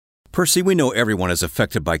Percy, we know everyone is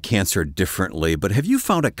affected by cancer differently, but have you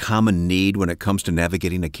found a common need when it comes to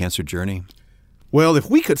navigating a cancer journey? Well, if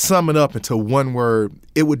we could sum it up into one word,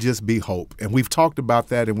 it would just be hope. And we've talked about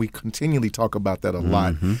that, and we continually talk about that a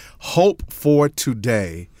lot. Hope for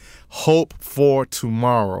today, hope for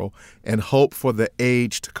tomorrow, and hope for the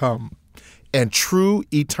age to come. And true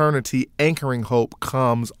eternity anchoring hope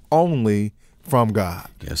comes only from God.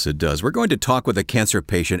 Yes, it does. We're going to talk with a cancer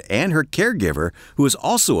patient and her caregiver, who is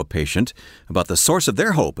also a patient, about the source of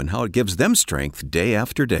their hope and how it gives them strength day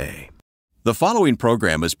after day. The following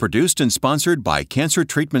program is produced and sponsored by Cancer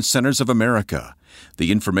Treatment Centers of America.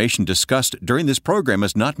 The information discussed during this program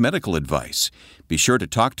is not medical advice. Be sure to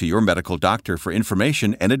talk to your medical doctor for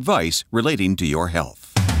information and advice relating to your health.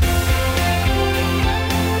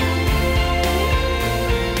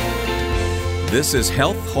 This is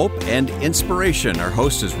Health, Hope, and Inspiration. Our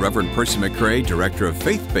host is Reverend Percy McCray, Director of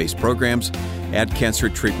Faith-Based Programs at Cancer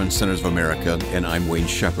Treatment Centers of America, and I'm Wayne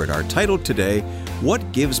Shepherd. Our title today,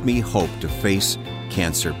 What Gives Me Hope to Face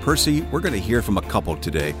Cancer? Percy, we're going to hear from a couple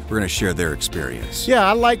today. We're going to share their experience. Yeah,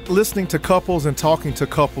 I like listening to couples and talking to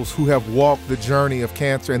couples who have walked the journey of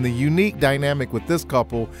cancer. And the unique dynamic with this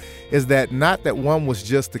couple is that not that one was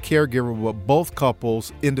just the caregiver, but both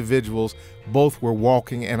couples, individuals, both were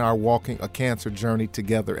walking and are walking a cancer journey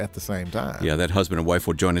together at the same time. Yeah, that husband and wife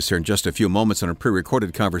will join us here in just a few moments on a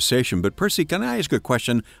pre-recorded conversation. But Percy, can I ask a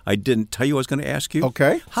question I didn't tell you I was going to ask you?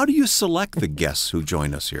 Okay. How do you select the guests who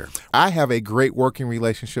join us here? I have a great working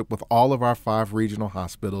relationship with all of our 5 regional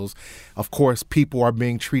hospitals. Of course, people are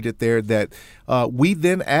being treated there that we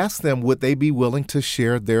then ask them, would they be willing to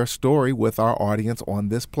share their story with our audience on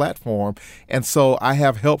this platform? And so I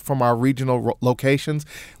have help from our regional locations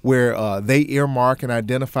where they earmark and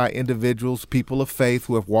identify individuals, people of faith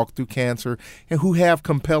who have walked through cancer and who have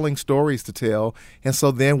compelling stories to tell. And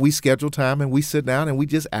so then we schedule time and we sit down and we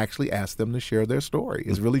just actually ask them to share their story.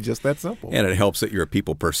 It's really just that simple. And it helps that you're a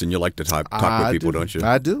people person. You like to talk with people, don't you?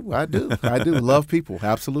 I do. Love people.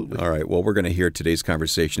 Absolutely. All right. Well, we're going to hear today's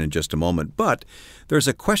conversation in just a moment. But there's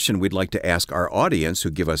a question we'd like to ask our audience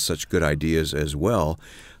who give us such good ideas as well.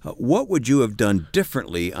 What would you have done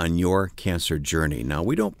differently on your cancer journey? Now,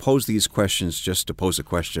 we don't pose these questions just to pose a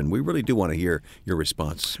question. We really do want to hear your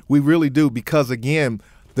response. We really do, because, again,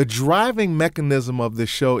 the driving mechanism of this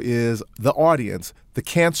show is the audience, the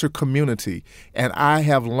cancer community. And I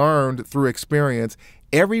have learned through experience,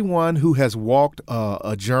 everyone who has walked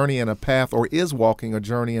a journey and a path, or is walking a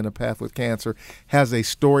journey and a path with cancer, has a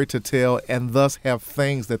story to tell and thus have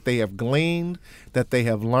things that they have gleaned, that they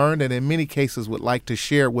have learned, and in many cases would like to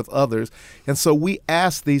share with others. And so we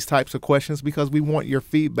ask these types of questions because we want your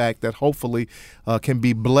feedback that hopefully can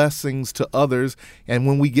be blessings to others. And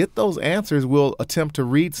when we get those answers, we'll attempt to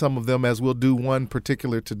read some of them, as we'll do one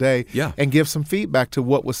particular today, and give some feedback to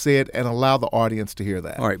what was said and allow the audience to hear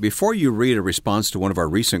that. All right. Before you read a response to one of our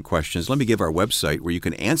recent questions, let me give our website where you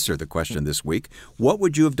can answer the question this week. What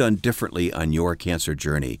would you have done differently on your cancer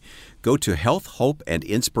journey? Go to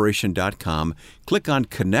healthhopeandinspiration.com, click on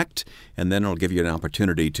Connect, and then it'll give you an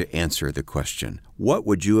opportunity to answer the question. What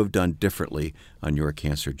would you have done differently on your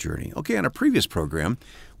cancer journey? Okay, on a previous program,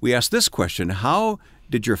 we asked this question: how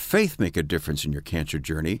did your faith make a difference in your cancer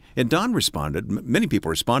journey? And Don responded. Many people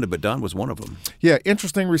responded, but Don was one of them. Yeah,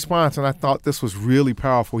 interesting response, and I thought this was really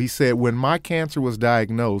powerful. He said, when my cancer was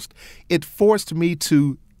diagnosed, it forced me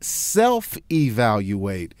to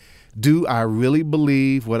self-evaluate. Do I really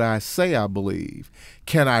believe what I say I believe?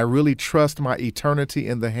 Can I really trust my eternity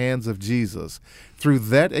in the hands of Jesus? Through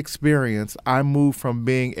that experience, I moved from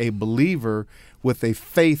being a believer with a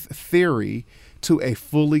faith theory to a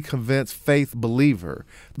fully convinced faith believer.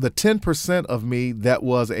 The 10% of me that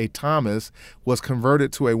was a Thomas was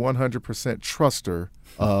converted to a 100% truster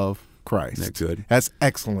of Christ. Isn't that good? That's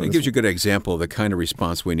excellent. It gives you a good example of the kind of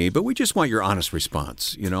response we need, but we just want your honest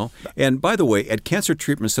response, you know? And by the way, at Cancer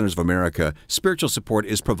Treatment Centers of America, spiritual support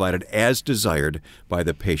is provided as desired by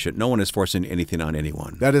the patient. No one is forcing anything on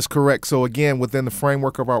anyone. That is correct. So again, within the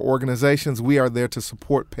framework of our organizations, we are there to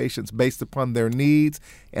support patients based upon their needs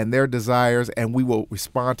and their desires, and we will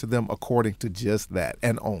respond to them according to just that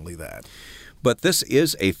and only that. But this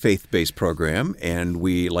is a faith-based program, and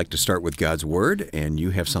we like to start with God's Word, and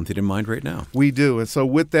you have something in mind right now. We do. And so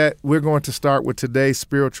with that, we're going to start with today's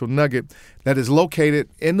spiritual nugget that is located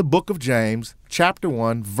in the book of James, chapter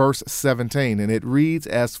 1, verse 17. And it reads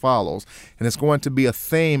as follows, and it's going to be a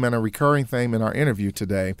theme and a recurring theme in our interview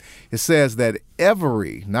today. It says that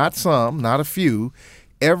every, not some, not a few,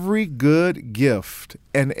 every good gift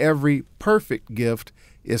and every perfect gift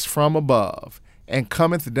is from above, and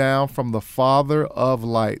cometh down from the Father of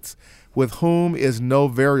lights, with whom is no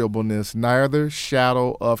variableness, neither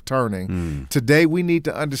shadow of turning. Today, we need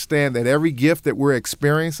to understand that every gift that we're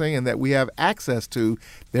experiencing and that we have access to,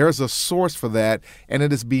 there's a source for that, and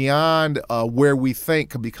it is beyond where we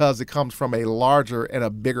think because it comes from a larger and a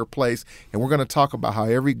bigger place. And we're going to talk about how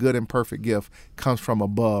every good and perfect gift comes from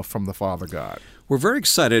above, from the Father God. We're very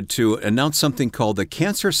excited to announce something called the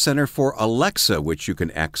Cancer Center for Alexa, which you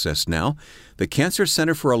can access now. The Cancer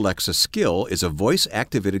Center for Alexa Skill is a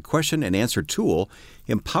voice-activated question and answer tool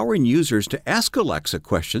empowering users to ask Alexa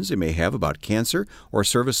questions they may have about cancer or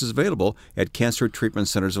services available at Cancer Treatment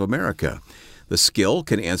Centers of America. The skill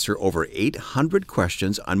can answer over 800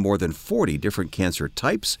 questions on more than 40 different cancer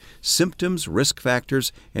types, symptoms, risk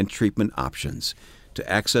factors, and treatment options. To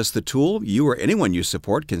access the tool, you or anyone you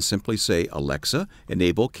support can simply say, "Alexa,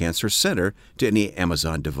 enable Cancer Center" to any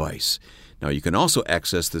Amazon device. Now, you can also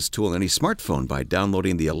access this tool on any smartphone by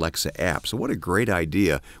downloading the Alexa app. So what a great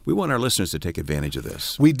idea. We want our listeners to take advantage of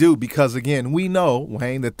this. We do, because, again, we know,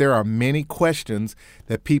 Wayne, that there are many questions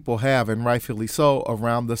that people have, and rightfully so,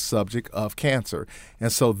 around the subject of cancer.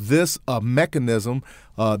 And so this mechanism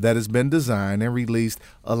that has been designed and released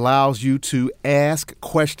allows you to ask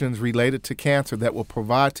questions related to cancer that will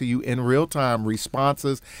provide to you in real time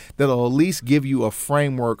responses that will at least give you a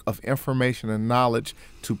framework of information and knowledge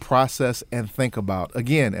to process and think about.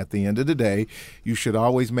 Again, at the end of the day, you should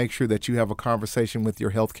always make sure that you have a conversation with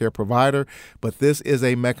your healthcare provider, but this is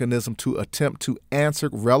a mechanism to attempt to answer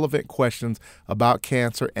relevant questions about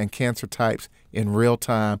cancer and cancer types in real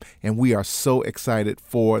time, and we are so excited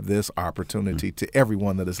for this opportunity to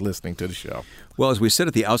everyone that is listening to the show. Well, as we said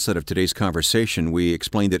at the outset of today's conversation, we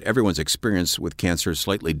explained that everyone's experience with cancer is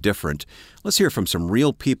slightly different. Let's hear from some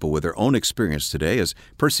real people with their own experience today as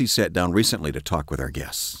Percy sat down recently to talk with our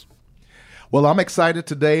guests. Well, I'm excited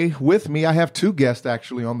today. With me, I have two guests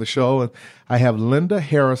actually on the show. I have Linda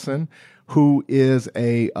Harrison, who is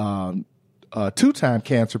a two-time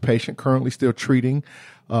cancer patient, currently still treating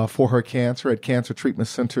for her cancer at Cancer Treatment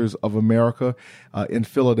Centers of America in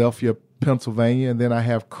Philadelphia, Pennsylvania. And then I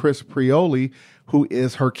have Chris Prioli, who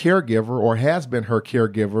is her caregiver or has been her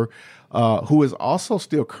caregiver, who is also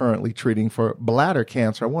still currently treating for bladder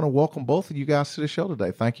cancer. I want to welcome both of you guys to the show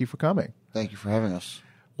today. Thank you for coming. Thank you for having us.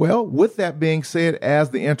 Well, with that being said, as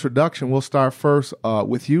the introduction, we'll start first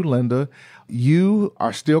with you, Linda. You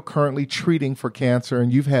are still currently treating for cancer,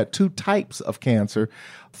 and you've had two types of cancer,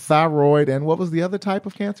 thyroid, and what was the other type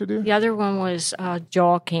of cancer, dear? The other one was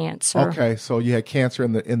jaw cancer. Okay, so you had cancer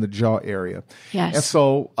in the jaw area. Yes. And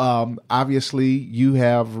so obviously you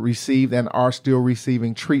have received and are still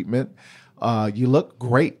receiving treatment. You look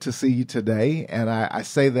great to see you today, and I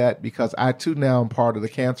say that because I, too, now am part of the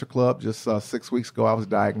Cancer Club. Just 6 weeks ago, I was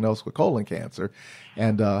diagnosed with colon cancer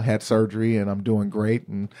and had surgery, and I'm doing great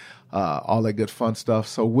and all that good fun stuff.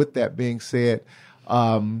 So with that being said,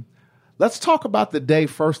 let's talk about the day,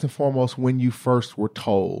 first and foremost, when you first were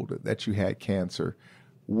told that you had cancer.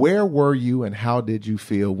 Where were you, and how did you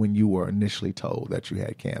feel when you were initially told that you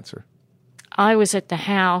had cancer? I was at the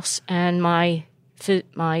house, and my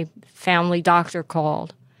family doctor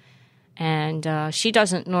called, and she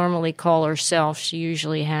doesn't normally call herself. She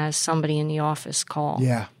usually has somebody in the office call.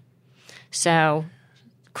 Yeah. So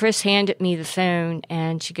Chris handed me the phone,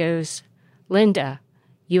 and she goes, "Linda,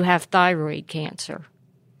 you have thyroid cancer."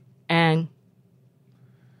 And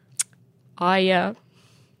I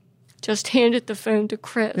just handed the phone to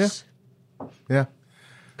Chris. Yeah.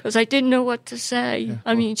 Because I didn't know what to say. Yeah.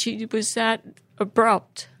 I mean, she was that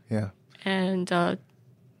abrupt. Yeah. And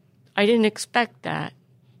I didn't expect that.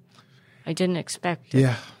 I didn't expect it.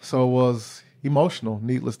 Yeah, so it was emotional,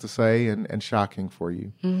 needless to say, and shocking for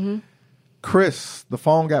you. Mm-hmm. Chris, the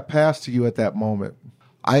phone got passed to you at that moment.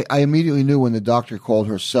 I immediately knew when the doctor called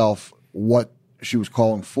herself what she was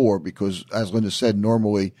calling for because, as Linda said,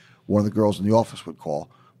 normally one of the girls in the office would call.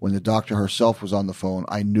 When the doctor herself was on the phone,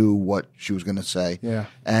 I knew what she was going to say. Yeah.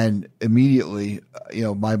 And immediately,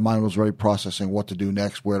 my mind was already processing what to do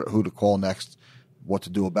next, who to call next, what to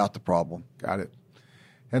do about the problem. Got it.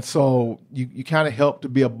 And so you kind of helped to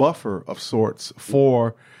be a buffer of sorts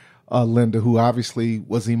for Linda, who obviously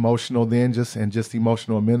was emotional then and just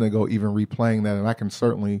emotional a minute ago, even replaying that. And I can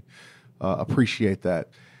certainly appreciate that.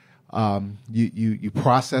 You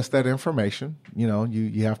process that information,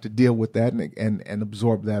 you have to deal with that and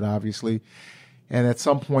absorb that, obviously. And at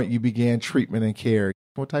some point you began treatment and care.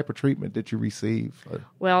 What type of treatment did you receive?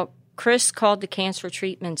 Well, Chris called the Cancer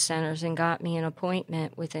Treatment Centers and got me an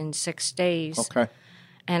appointment within 6 days. Okay.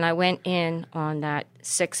 And I went in on that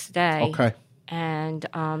 6th day. Okay. And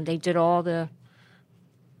they did all the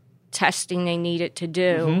testing they needed to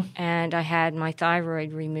do, and I had my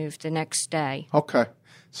thyroid removed the next day. Okay.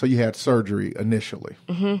 So you had surgery initially.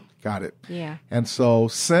 Mm-hmm. Got it. Yeah. And so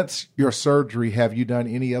since your surgery, have you done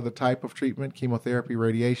any other type of treatment, chemotherapy,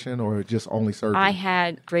 radiation, or just only surgery? I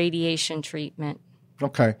had radiation treatment.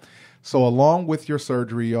 Okay. So along with your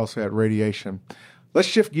surgery, you also had radiation. Let's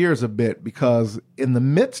shift gears a bit, because in the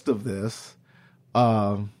midst of this,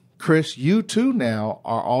 Chris, you too now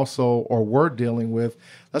are also, or were dealing with,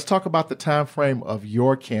 let's talk about the time frame of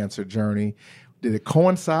your cancer journey. Did it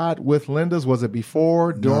coincide with Linda's? Was it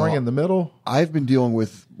before, during, in the middle? I've been dealing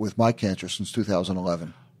with my cancer since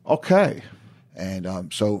 2011. Okay.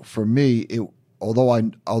 And so for me, although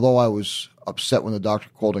I was upset when the doctor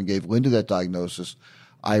called and gave Linda that diagnosis,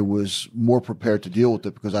 I was more prepared to deal with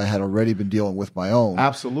it because I had already been dealing with my own.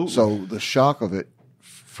 Absolutely. So the shock of it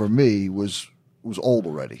for me was old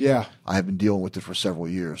already. Yeah. I had been dealing with it for several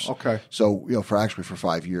years. Okay. So, for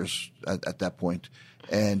 5 years at that point.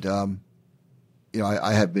 And,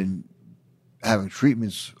 I had been having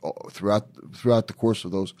treatments throughout the course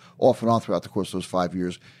of those, off and on throughout the course of those 5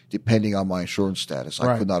 years, depending on my insurance status.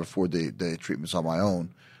 I could not afford the treatments on my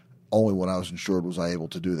own. Only when I was insured was I able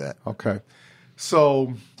to do that. Okay.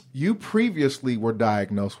 So you previously were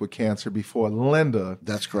diagnosed with cancer before Linda.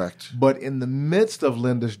 That's correct. But in the midst of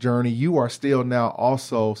Linda's journey, you are still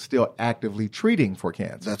actively treating for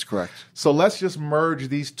cancer. That's correct. So let's just merge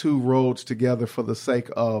these two roads together for the sake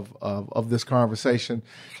of this conversation.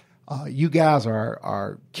 You guys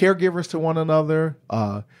are caregivers to one another.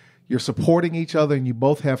 You're supporting each other, and you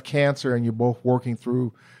both have cancer, and you're both working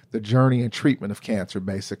through the journey and treatment of cancer,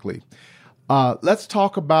 basically. Let's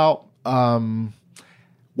talk about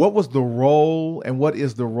what was the role and what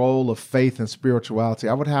is the role of faith and spirituality.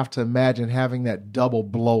 I would have to imagine having that double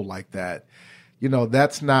blow like that.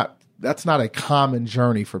 That's not a common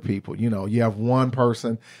journey for people. You have one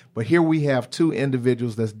person, but here we have two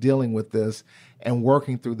individuals that's dealing with this and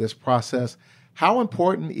working through this process. How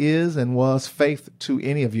important is and was faith to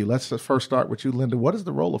any of you? Let's just first start with you, Linda. What is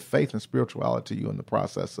the role of faith and spirituality to you in the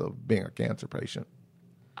process of being a cancer patient?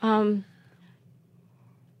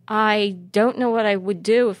 I don't know what I would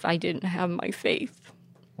do if I didn't have my faith.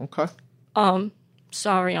 Okay.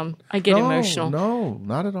 Sorry, I get emotional. No,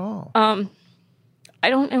 not at all. I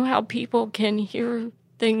don't know how people can hear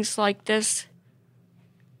things like this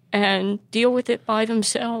and deal with it by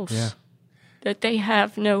themselves. Yeah. That they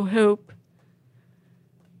have no hope.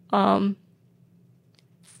 I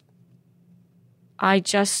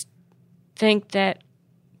just think that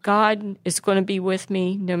God is going to be with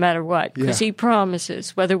me no matter what, because He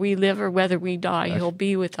promises whether we live or whether we die, He'll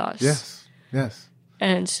be with us. Yes.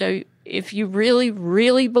 And so if you really,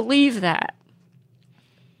 really believe that,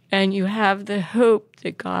 and you have the hope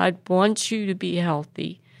that God wants you to be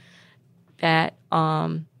healthy, that,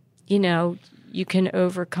 you can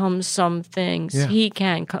overcome some things. Yeah. He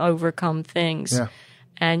can overcome things. Yeah.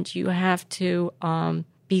 And you have to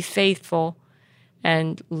be faithful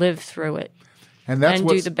and live through it. And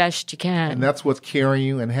do the best you can. And that's what's carrying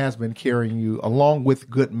you and has been carrying you, along with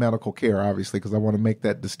good medical care, obviously, because I want to make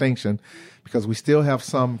that distinction, because we still have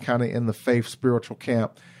some kind of in the faith spiritual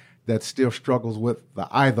camp that still struggles with the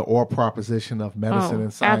either or proposition of medicine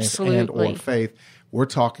and science absolutely. and or faith. We're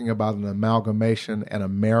talking about an amalgamation and a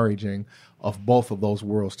marrying of both of those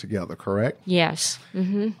worlds together, correct? Yes.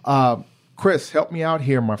 Mm-hmm. Chris, help me out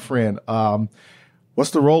here, my friend.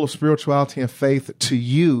 What's the role of spirituality and faith to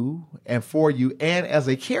you and for you and as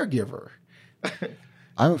a caregiver?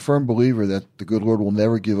 I'm a firm believer that the good Lord will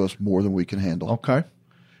never give us more than we can handle. Okay.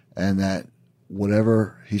 And that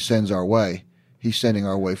whatever He sends our way, He's sending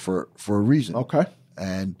our way for a reason. Okay.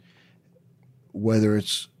 And whether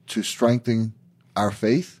it's to strengthen our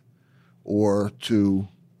faith or to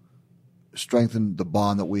strengthen the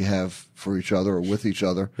bond that we have for each other or with each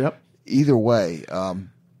other, either way,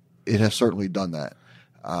 it has certainly done that.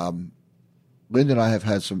 Linda and I have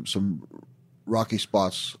had some rocky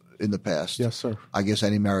spots in the past. Yes, sir. I guess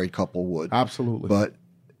any married couple would. Absolutely. But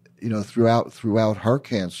throughout her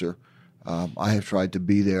cancer, I have tried to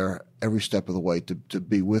be there every step of the way to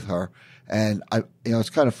be with her. And it's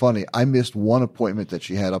kind of funny. I missed one appointment that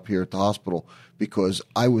she had up here at the hospital because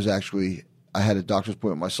I had a doctor's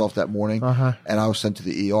appointment myself that morning, and I was sent to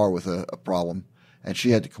the ER with a problem. And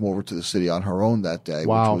she had to come over to the city on her own that day, which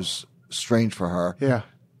was strange for her. Yeah.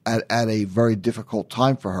 At a very difficult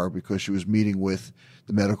time for her because she was meeting with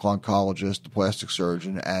the medical oncologist, the plastic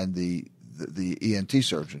surgeon, and the ENT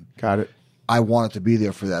surgeon. Got it. I wanted to be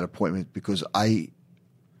there for that appointment because I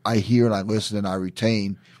hear and I listen and I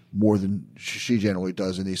retain more than she generally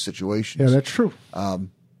does in these situations. Yeah, that's true. I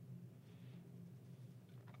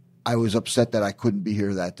was upset that I couldn't be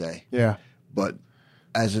here that day. Yeah. But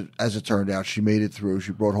as it turned out, she made it through.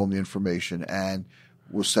 She brought home the information, and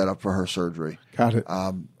was set up for her surgery. Got it.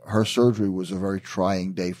 Her surgery was a very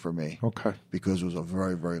trying day for me. Okay. Because it was a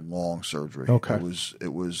very, very long surgery. Okay.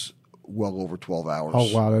 It was well over 12 hours.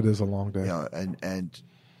 Oh, wow, that is a long day. And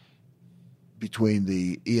between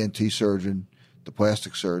the ENT surgeon, the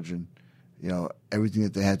plastic surgeon, everything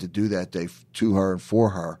that they had to do that day to her and for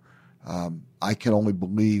her, I can only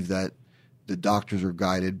believe that the doctors are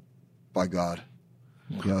guided by God.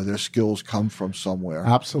 Their skills come from somewhere.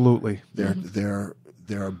 Absolutely. Their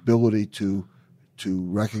ability to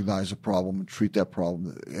recognize a problem and treat that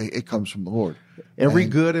problem, it comes from the Lord. Every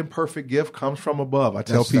good and perfect gift comes from above. I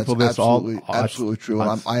tell people this absolutely true.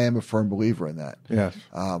 And I am a firm believer in that. Yes.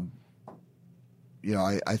 I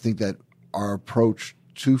think that our approach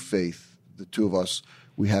to faith, the two of us,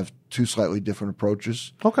 we have two slightly different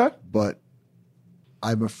approaches. Okay. But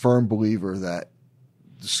I'm a firm believer that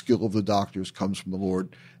the skill of the doctors comes from the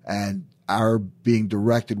Lord, and our being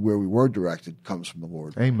directed where we were directed comes from the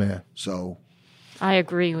Lord. Amen. So I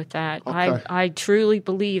agree with that. Okay. I truly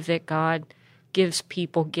believe that God gives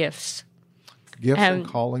people gifts. Gifts and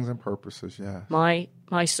callings and purposes, yeah.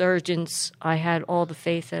 My surgeons, I had all the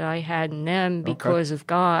faith that I had in them because of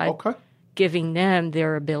God giving them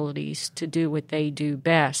their abilities to do what they do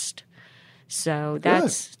best. So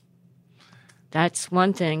that's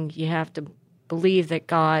one thing. You have to believe that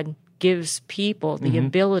God gives people the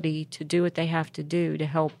ability to do what they have to do to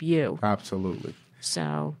help you. Absolutely.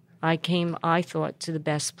 So I thought, to the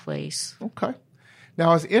best place. Okay.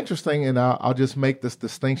 Now, it's interesting, and I'll just make this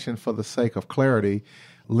distinction for the sake of clarity.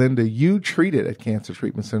 Linda, you treated at Cancer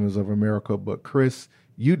Treatment Centers of America, but Chris,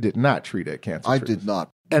 you did not treat at Cancer I Treatment. did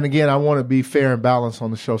not. And again, I want to be fair and balanced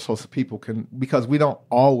on the show so people can, because we don't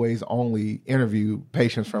always only interview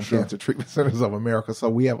patients from Cancer Treatment Centers of America. So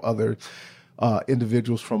we have other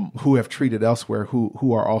individuals who have treated elsewhere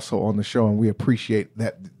who are also on the show, and we appreciate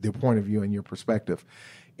their point of view and your perspective.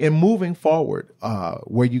 In moving forward,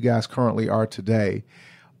 where you guys currently are today,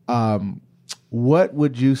 what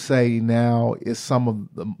would you say now is some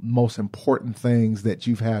of the most important things that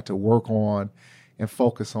you've had to work on and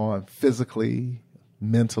focus on physically,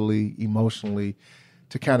 mentally, emotionally,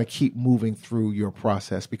 to kind of keep moving through your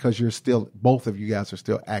process? Because both of you guys are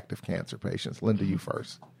still active cancer patients. Linda, you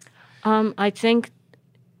first. I think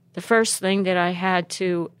the first thing that I had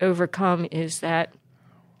to overcome is that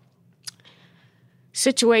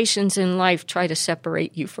situations in life try to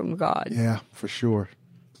separate you from God. Yeah, for sure.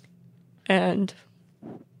 And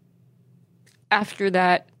after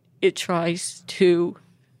that, it tries to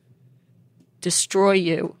destroy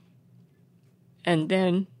you and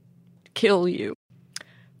then kill you.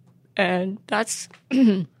 And that's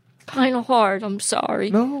kind of hard. I'm sorry.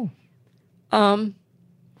 No.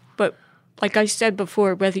 But like I said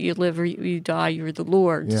before, whether you live or you die, you're the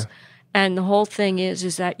Lord's. Yeah. And the whole thing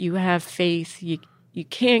is that you have faith. You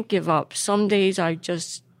can't give up. Some days I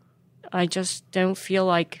just don't feel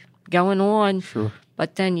like going on. Sure.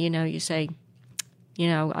 But then, you say,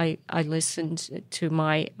 I listened to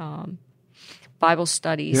my Bible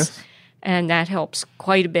studies, Yes. and that helps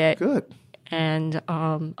quite a bit. Good. And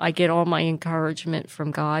I get all my encouragement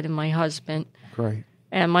from God and my husband. Great.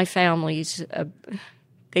 And my family's,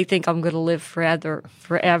 they think I'm going to live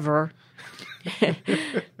forever.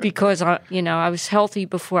 Because I was healthy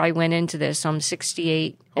before I went into this. I'm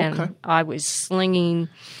 68, and I was slinging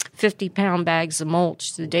 50-pound bags of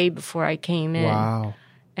mulch the day before I came in. Wow.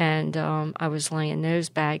 And I was laying those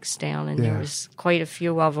bags down, and there was quite a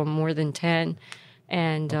few of them, more than 10.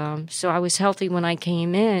 And so I was healthy when I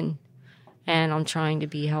came in, and I'm trying to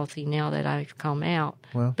be healthy now that I've come out.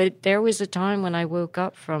 Well. But there was a time when I woke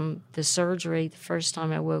up from the surgery, the first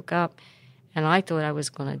time I woke up, and I thought I was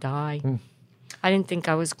going to die. I didn't think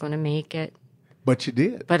I was going to make it. But you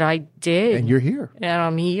did. But I did. And you're here. And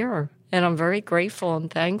I'm here. And I'm very grateful and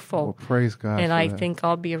thankful. Well, praise God. And for I that. think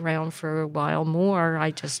I'll be around for a while more. I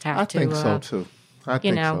just have to. I think so, too. I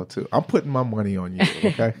think so, too. I'm putting my money on you,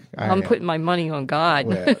 okay? I'm putting my money on God.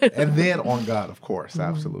 Well, and then on God, of course.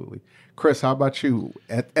 Absolutely. Chris, how about you?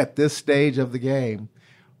 At this stage of the game,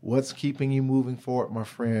 what's keeping you moving forward, my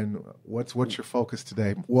friend? What's your focus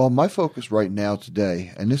today? Well, my focus right now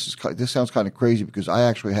today, and this sounds kind of crazy because I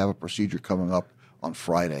actually have a procedure coming up on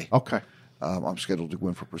Friday. Okay. I'm scheduled to go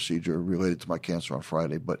in for a procedure related to my cancer on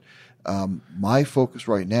Friday. But my focus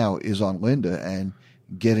right now is on Linda and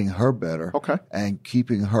getting her better. Okay. And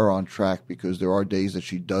keeping her on track because there are days that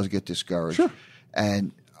she does get discouraged. Sure.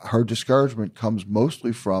 And her discouragement comes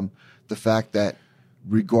mostly from the fact that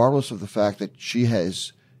regardless of the fact that she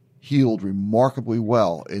has healed remarkably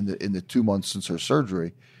well in the 2 months since her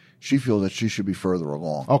surgery, she feels that she should be further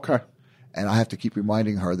along. Okay. And I have to keep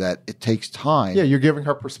reminding her that it takes time. Yeah, you're giving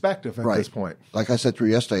her perspective at Right. this point. Like I said to her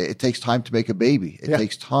yesterday, it takes time to make a baby. It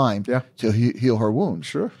takes time to heal her wounds.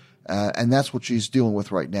 Sure. And that's what she's dealing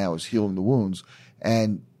with right now, is healing the wounds.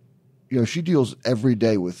 And, she deals every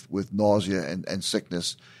day with nausea and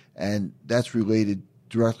sickness. And that's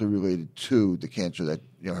directly related to the cancer, that,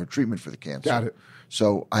 her treatment for the cancer. Got it.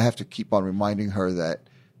 So I have to keep on reminding her that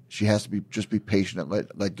she has to just be patient and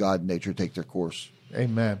let God and nature take their course.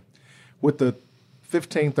 Amen. With the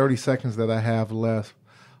 15, 30 seconds that I have left,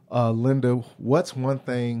 Linda, what's one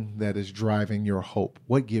thing that is driving your hope?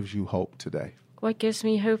 What gives you hope today? What gives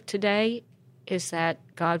me hope today is that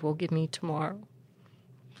God will give me tomorrow.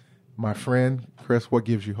 My friend, Chris, what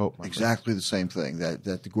gives you hope? Exactly the same thing, that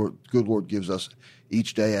the good Lord gives us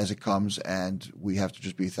each day as it comes, and we have to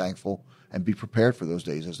just be thankful and be prepared for those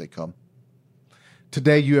days as they come.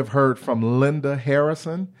 Today you have heard from Linda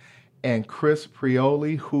Harrison and Chris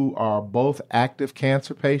Prioli, who are both active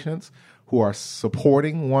cancer patients who are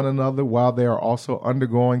supporting one another while they are also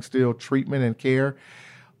undergoing still treatment and care,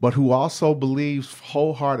 but who also believes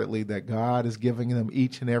wholeheartedly that God is giving them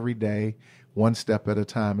each and every day one step at a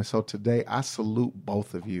time. And so today I salute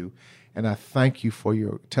both of you, and I thank you for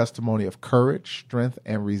your testimony of courage, strength,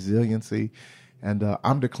 and resiliency. And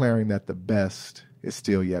I'm declaring that the best is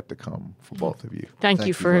still yet to come for both of you. Thank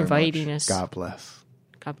you for inviting us. God bless.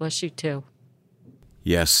 God bless you too.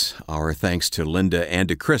 Yes, our thanks to Linda and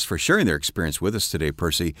to Chris for sharing their experience with us today,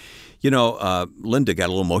 Percy. Linda got a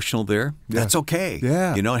little emotional there. That's okay.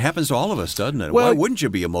 Yeah. It happens to all of us, doesn't it? Well, why wouldn't you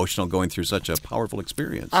be emotional going through such a powerful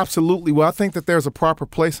experience? Absolutely. Well, I think that there's a proper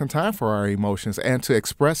place and time for our emotions and to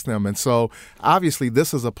express them. And so, obviously,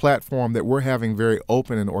 this is a platform that we're having very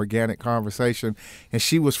open and organic conversation, and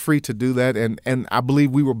she was free to do that. And I believe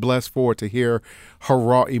we were blessed for to hear her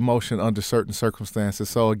raw emotion under certain circumstances.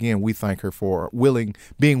 So, again, we thank her for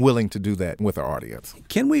being willing to do that with our audience.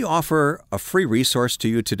 Can we offer a free resource to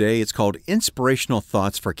you today? It's called Inspirational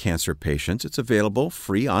Thoughts for Cancer Patients. It's available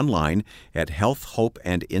free online at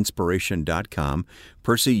healthhopeandinspiration.com.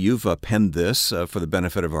 Percy, you've penned this for the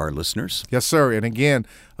benefit of our listeners. Yes, sir. And again,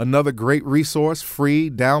 another great resource, free,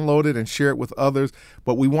 download it and share it with others.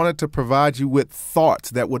 But we wanted to provide you with thoughts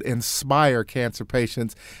that would inspire cancer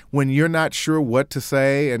patients when you're not sure what to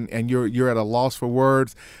say and you're at a loss for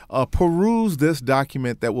words. Peruse this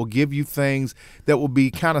document that will give you things that will be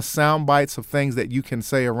kind of sound bites of things that you can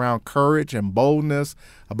say around courage and boldness,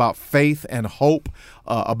 about faith and hope,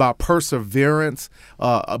 about perseverance,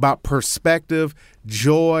 about perspective,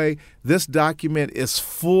 joy. This document is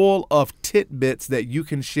full of tidbits that you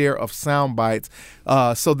can share of sound bites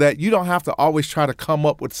so that you don't have to always try to come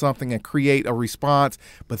up with something and create a response,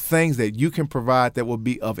 but things that you can provide that will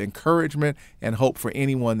be of encouragement and hope for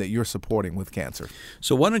anyone that you're supporting with cancer.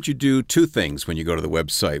 So why don't you do two things when you go to the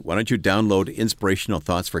website? Why don't you download Inspirational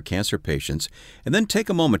Thoughts for Cancer Patients and then take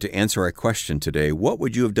a moment to answer our question today. What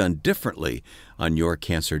would you have done differently on your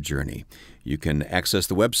cancer journey? You can access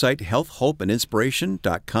the website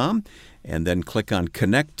healthhopeandinspiration.com and then click on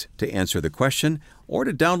Connect to answer the question, or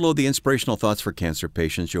to download the Inspirational Thoughts for Cancer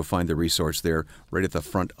Patients. You'll find the resource there right at the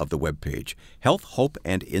front of the webpage,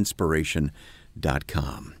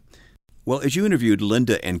 healthhopeandinspiration.com. Well, as you interviewed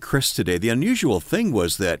Linda and Chris today, the unusual thing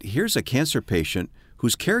was that here's a cancer patient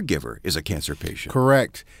whose caregiver is a cancer patient.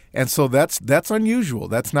 Correct. And so that's unusual.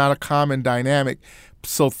 That's not a common dynamic.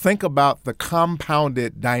 So think about the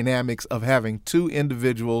compounded dynamics of having two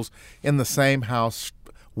individuals in the same house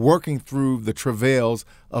working through the travails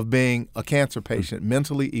of being a cancer patient,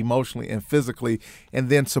 mentally, emotionally, and physically, and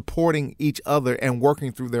then supporting each other and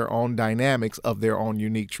working through their own dynamics of their own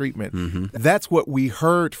unique treatment. Mm-hmm. That's what we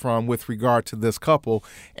heard from with regard to this couple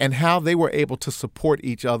and how they were able to support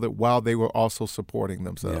each other while they were also supporting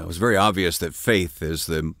themselves. Yeah, it was very obvious that faith is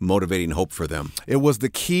the motivating hope for them. It was the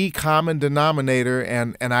key common denominator,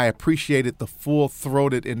 and I appreciated the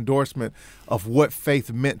full-throated endorsement of what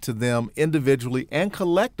faith meant to them individually and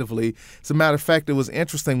collectively. As a matter of fact, it was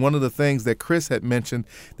interesting. One of the things that Chris had mentioned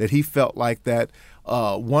that he felt like that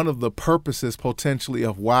one of the purposes potentially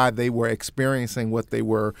of why they were experiencing what they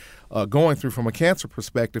were going through from a cancer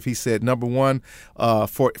perspective, he said, number one,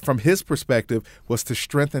 from his perspective, was to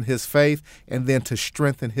strengthen his faith and then to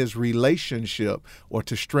strengthen his relationship, or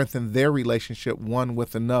to strengthen their relationship one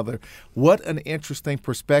with another. What an interesting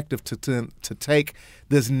perspective to take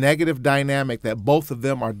this negative dynamic that both of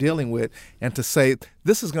them are dealing with and to say,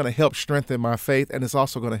 this is going to help strengthen my faith and it's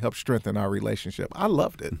also going to help strengthen our relationship. I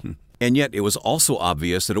loved it. And yet it was also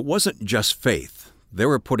obvious that it wasn't just faith they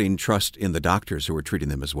were putting trust in the doctors who were treating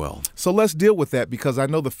them as well. So let's deal with that, because I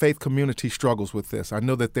know the faith community struggles with this. I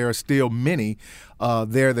know that there are still many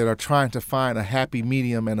there that are trying to find a happy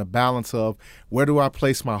medium and a balance of, where do I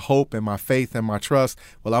place my hope and my faith and my trust?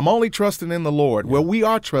 Well, I'm only trusting in the Lord. Yeah. Well, we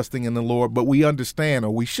are trusting in the Lord, but we understand,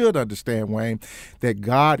 or we should understand, Wayne, that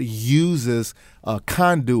God uses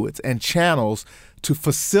conduits and channels to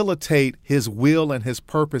facilitate his will and his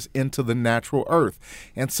purpose into the natural earth.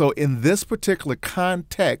 And so in this particular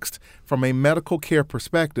context, from a medical care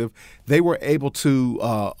perspective, they were able to,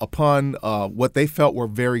 upon what they felt were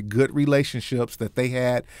very good relationships that they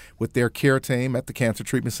had with their care team at the Cancer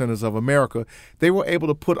Treatment Centers of America, they were able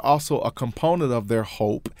to put also a component of their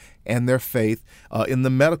hope and their faith in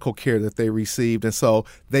the medical care that they received. And so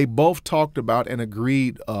they both talked about and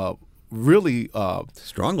agreed really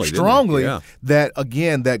strongly yeah. that,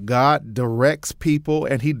 again, that God directs people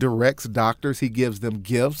and he directs doctors. He gives them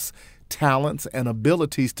gifts, talents, and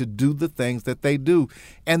abilities to do the things that they do.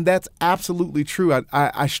 And that's absolutely true.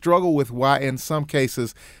 I struggle with why, in some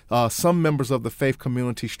cases, some members of the faith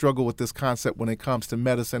community struggle with this concept when it comes to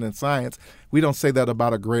medicine and science. We don't say that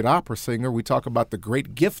about a great opera singer. We talk about the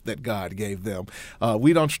great gift that God gave them.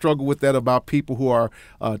 We don't struggle with that about people who are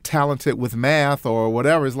talented with math or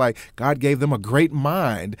whatever. It's like God gave them a great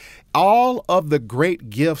mind. All of the great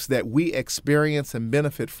gifts that we experience and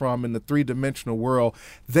benefit from in the three-dimensional world,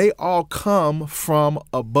 they all come from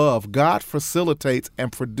above. God facilitates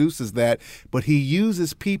and produces that, but he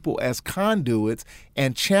uses people as conduits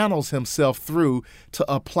and channels himself through to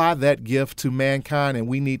apply that gift to mankind, and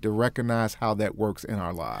we need to recognize how that works in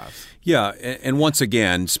our lives. Yeah, and once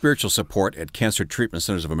again, spiritual support at Cancer Treatment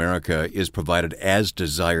Centers of America is provided as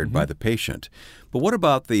desired by the patient. But what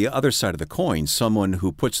about the other side of the coin, someone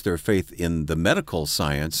who puts their faith in the medical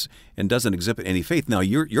science and doesn't exhibit any faith? Now,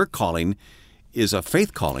 your calling is a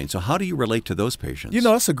faith calling, so how do you relate to those patients? You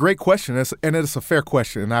know, that's a great question, and it's a fair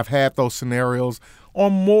question, and I've had those scenarios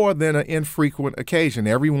on more than an infrequent occasion.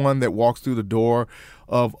 Everyone that walks through the door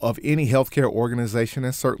of any healthcare organization,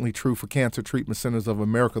 and certainly true for Cancer Treatment Centers of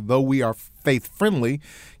America, though we are faith-friendly,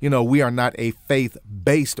 you know, we are not a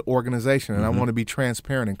faith-based organization, and I want to be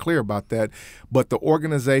transparent and clear about that. But the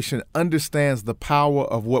organization understands the power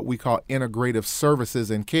of what we call integrative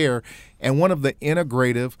services and care, and one of the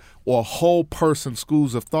integrative or whole person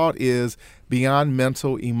schools of thought is beyond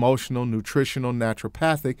mental, emotional, nutritional,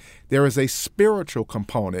 naturopathic, there is a spiritual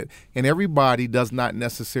component, and everybody does not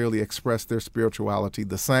necessarily express their spirituality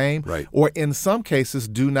the same, right, or in some cases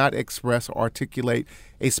do not express or articulate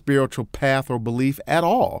a spiritual path or belief at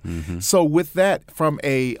all. So with that, from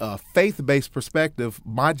a faith-based perspective,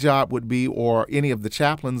 my job would be, or any of the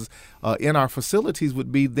chaplains in our facilities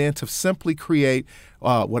would be then to simply create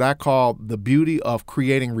what I call the beauty of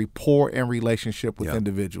creating rapport and relationship with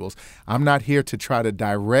individuals. I'm not here to try to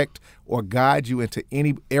direct or guide you into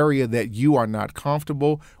any area that you are not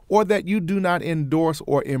comfortable or that you do not endorse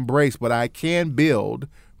or embrace, but I can build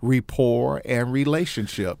rapport and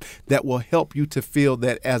relationship that will help you to feel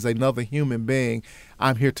that as another human being,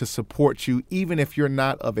 I'm here to support you, even if you're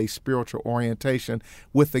not of a spiritual orientation,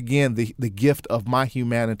 with, again, the gift of my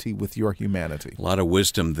humanity with your humanity. A lot of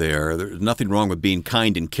wisdom there. There's nothing wrong with being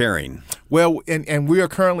kind and caring. Well, and we are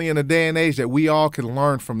currently in a day and age that we all can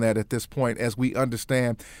learn from that at this point, as we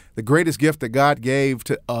understand the greatest gift that God gave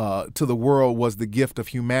to the world was the gift of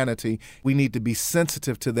humanity. We need to be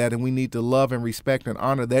sensitive to that, and we need to love and respect and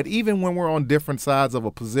honor that, even when we're on different sides of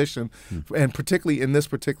a position, and particularly in this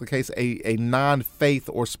particular case, a non-faith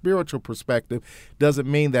or spiritual perspective, doesn't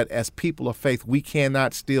mean that as people of faith, we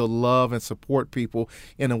cannot still love and support people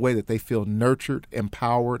in a way that they feel nurtured,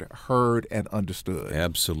 empowered, heard, and understood.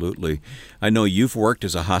 Absolutely. I know you've worked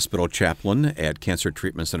as a hospital chaplain at Cancer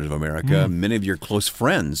Treatment Centers of America. Many of your close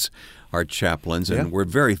friends are chaplains, and we're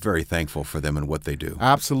very, very thankful for them and what they do.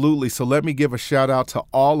 Absolutely. So let me give a shout out to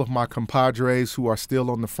all of my compadres who are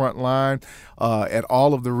still on the front line at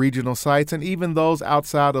all of the regional sites, and even those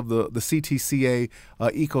outside of the CTCA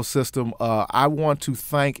ecosystem. I want to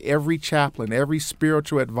thank every chaplain, every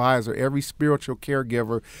spiritual advisor, every spiritual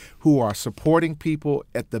caregiver who are supporting people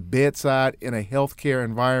at the bedside in a healthcare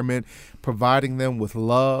environment, providing them with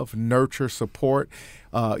love, nurture, support.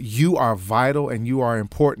 You are vital and you are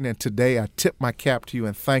important, and today I tip my cap to you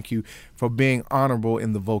and thank you for being honorable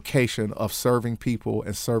in the vocation of serving people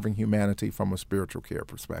and serving humanity from a spiritual care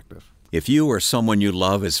perspective. If you or someone you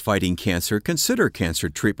love is fighting cancer, consider Cancer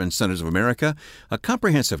Treatment Centers of America, a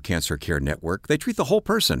comprehensive cancer care network. They treat the whole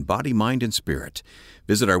person, body, mind, and spirit.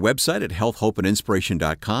 Visit our website at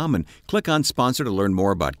healthhopeandinspiration.com and click on Sponsor to learn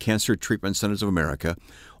more about Cancer Treatment Centers of America,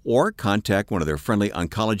 or contact one of their friendly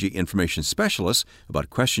oncology information specialists about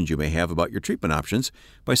questions you may have about your treatment options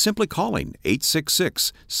by simply calling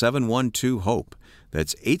 866-712-HOPE.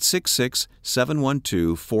 That's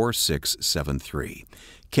 866-712-4673.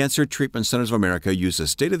 Cancer Treatment Centers of America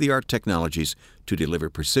uses state-of-the-art technologies to deliver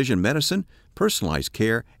precision medicine, personalized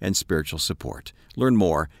care, and spiritual support. Learn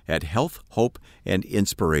more at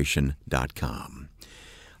healthhopeandinspiration.com.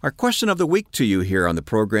 Our question of the week to you here on the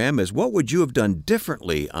program is, what would you have done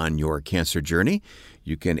differently on your cancer journey?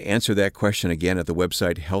 You can answer that question again at the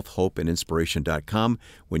website healthhopeandinspiration.com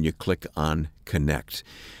when you click on Connect.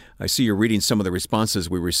 I see you're reading some of the responses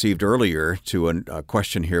we received earlier to a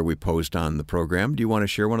question here we posed on the program. Do you want to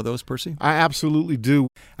share one of those, Percy? I absolutely do.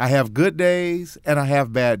 I have good days and I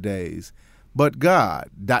have bad days. But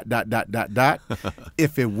God, ...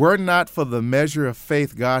 if it were not for the measure of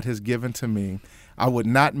faith God has given to me, I would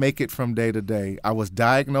not make it from day to day. I was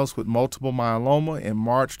diagnosed with multiple myeloma in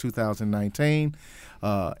March 2019.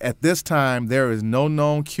 At this time, there is no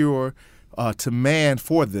known cure to man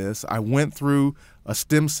for this. I went through a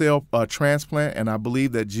stem cell transplant, and I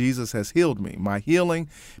believe that Jesus has healed me. My healing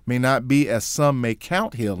may not be as some may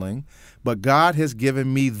count healing, but God has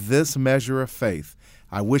given me this measure of faith.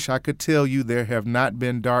 I wish I could tell you there have not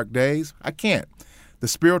been dark days. I can't. The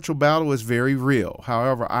spiritual battle is very real.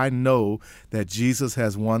 However, I know that Jesus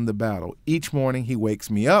has won the battle. Each morning he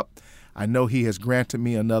wakes me up. I know he has granted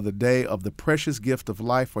me another day of the precious gift of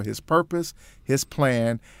life for his purpose, his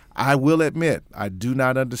plan. I will admit I do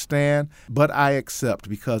not understand, but I accept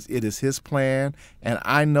because it is his plan, and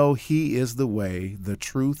I know he is the way, the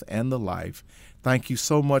truth, and the life. Thank you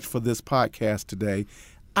so much for this podcast today.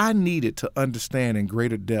 I needed to understand in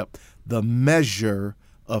greater depth the measure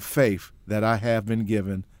of faith that I have been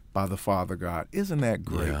given by the Father God. Isn't that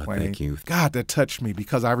great, Yeah, Wayne? thank you. God, that touched me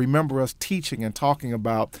because I remember us teaching and talking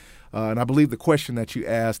about, and I believe the question that you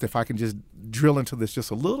asked, if I can just drill into this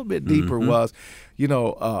just a little bit deeper, was,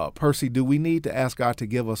 Percy, do we need to ask God to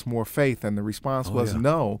give us more faith? And the response was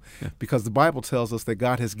no, because the Bible tells us that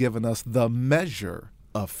God has given us the measure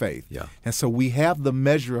of faith. Yeah. And so we have the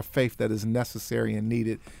measure of faith that is necessary and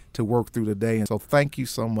needed to work through the day. And so thank you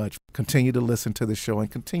so much. Continue to listen to the show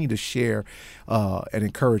and continue to share and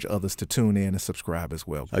encourage others to tune in and subscribe as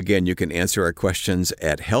well. Again, you can answer our questions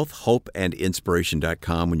at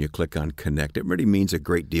healthhopeandinspiration.com when you click on Connect. It really means a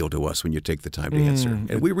great deal to us when you take the time to answer.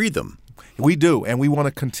 And we read them. We do, and we want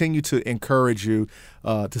to continue to encourage you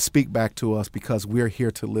to speak back to us because we're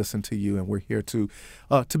here to listen to you, and we're here to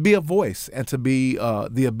be a voice and to be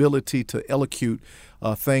the ability to elocute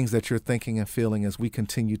things that you're thinking and feeling as we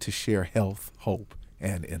continue to share health, hope,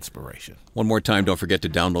 and inspiration. One more time, don't forget to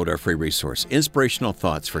download our free resource, Inspirational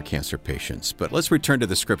Thoughts for Cancer Patients. But let's return to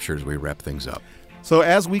the scriptures as we wrap things up. So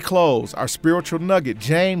as we close, our spiritual nugget,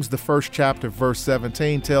 James, the 1st chapter, verse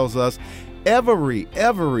 17, tells us, every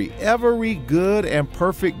good and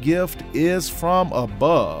perfect gift is from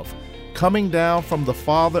above, coming down from the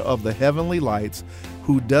Father of the heavenly lights,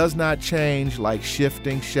 who does not change like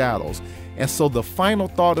shifting shadows. And so the final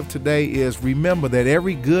thought of today is, remember that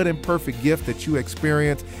every good and perfect gift that you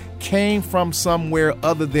experience came from somewhere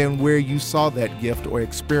other than where you saw that gift or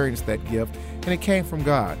experienced that gift, and it came from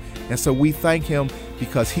God. And so we thank him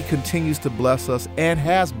because he continues to bless us and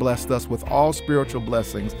has blessed us with all spiritual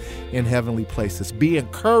blessings in heavenly places. Be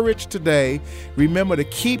encouraged today. Remember to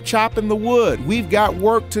keep chopping the wood. We've got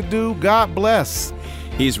work to do. God bless.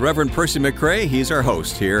 He's Reverend Percy McRae. He's our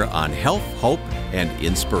host here on Health, Hope, and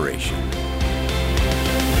Inspiration.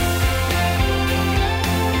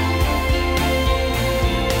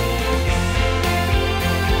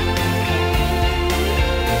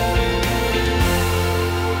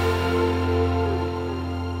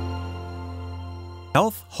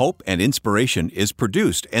 Health, Hope, and Inspiration is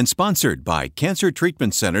produced and sponsored by Cancer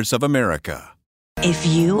Treatment Centers of America. If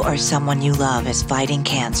you or someone you love is fighting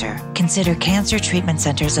cancer, consider Cancer Treatment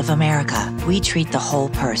Centers of America. We treat the whole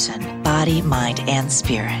person, body, mind, and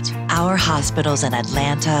spirit. Our hospitals in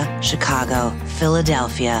Atlanta, Chicago,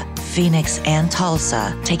 Philadelphia, Phoenix, and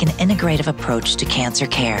Tulsa take an integrative approach to cancer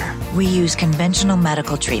care. We use conventional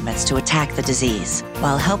medical treatments to attack the disease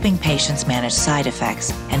while helping patients manage side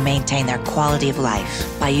effects and maintain their quality of life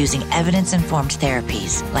by using evidence-informed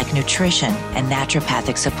therapies like nutrition and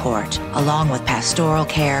naturopathic support, along with pastoral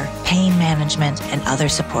care, pain management, and other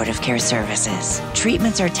supportive care services.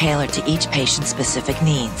 Treatments are tailored to each patient's specific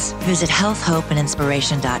needs. Visit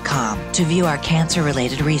healthhopeandinspiration.com to view our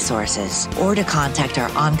cancer-related resources or to contact our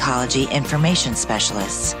oncology information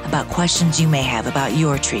specialists about questions you may have about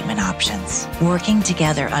your treatment options. Working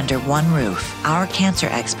together under one roof, our cancer cancer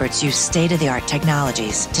experts use state-of-the-art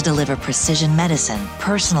technologies to deliver precision medicine,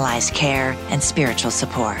 personalized care, and spiritual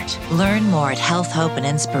support. Learn more at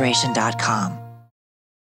healthhopeandinspiration.com.